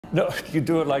No, you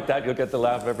do it like that, you'll get the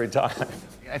laugh every time.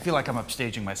 I feel like I'm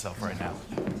upstaging myself right now.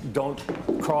 Don't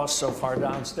cross so far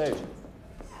downstage.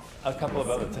 A couple of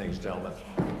other things, gentlemen.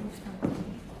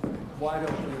 Why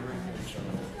don't we read each other?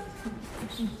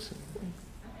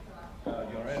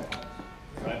 You all right?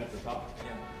 Right at the top?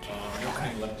 Yeah. You're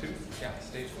opening left two? Yeah,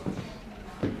 stage one.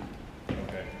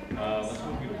 Okay. Let's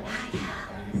go view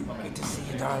one. Good to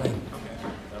see you, darling.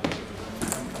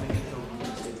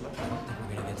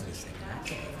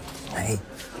 Hey,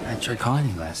 I tried calling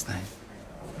you last night.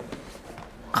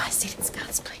 Oh, I stayed in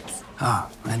Scott's place. Oh,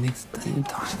 I need to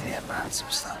talk to you about some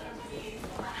stuff.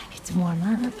 I need to warm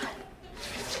up.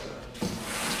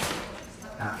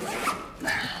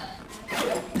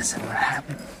 Listen, what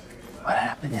happened? What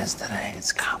happened yesterday?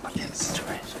 It's a complicated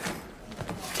situation.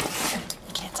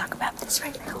 You can't talk about this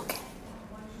right now, okay?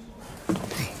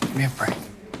 Hey, give me a break.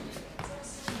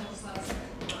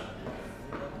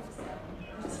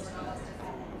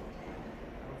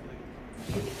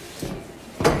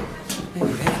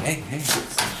 Hey.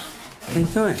 What are you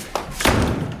doing?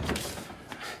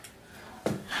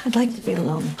 I'd like to be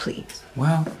alone, please.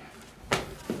 Well,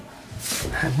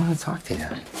 I want to talk to you.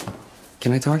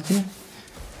 Can I talk to you?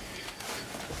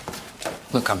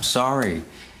 Look, I'm sorry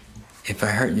if I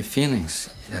hurt your feelings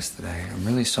yesterday. I'm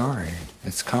really sorry.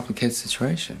 It's a complicated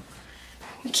situation.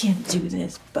 We can't do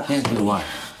this, but... Can't do what?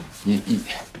 You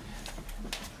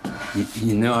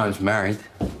knew I was married.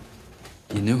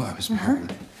 You knew I was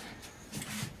married.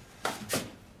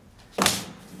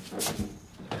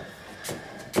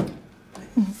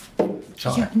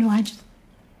 Yeah, no,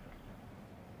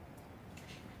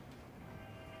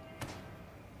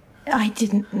 I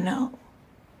didn't know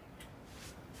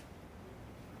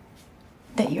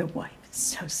that your wife is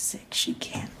so sick she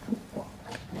can't walk.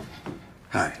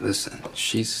 All right, listen.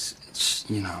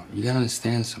 You know, you gotta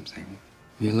understand something.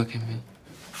 You look at me.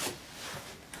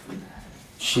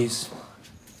 She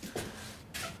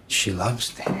loves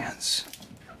to dance.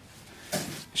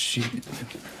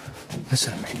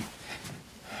 Listen to me.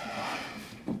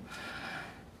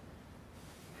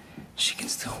 She can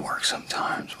still work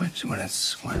sometimes when she's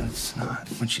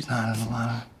not in a lot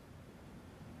of,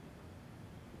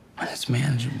 when it's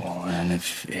manageable, and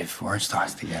if word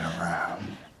starts to get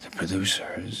around the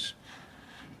producers,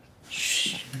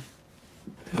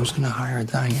 who's gonna hire a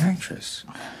dying actress?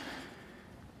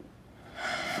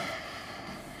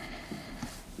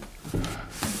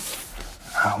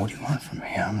 What do you want from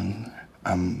me?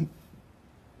 I'm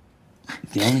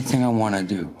the only thing I want to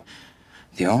do.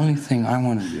 The only thing I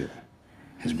want to do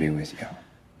is be with you.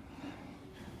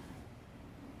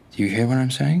 Do you hear what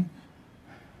I'm saying?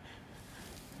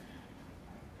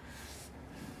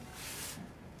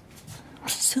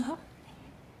 So,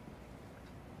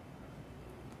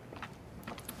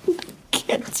 I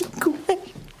can't take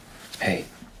away. Hey.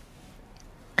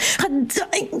 A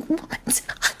dying woman's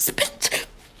husband.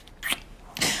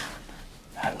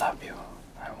 I love you.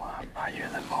 You're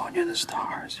the moon, you're the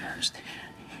stars, you're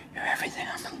everything.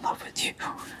 I'm in love with you.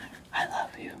 I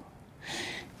love you.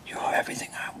 You're everything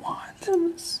I want.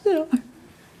 I'm sorry.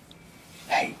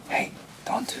 Hey,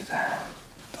 don't do that.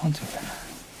 Don't do that.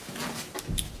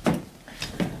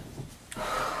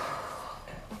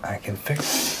 I can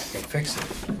fix it.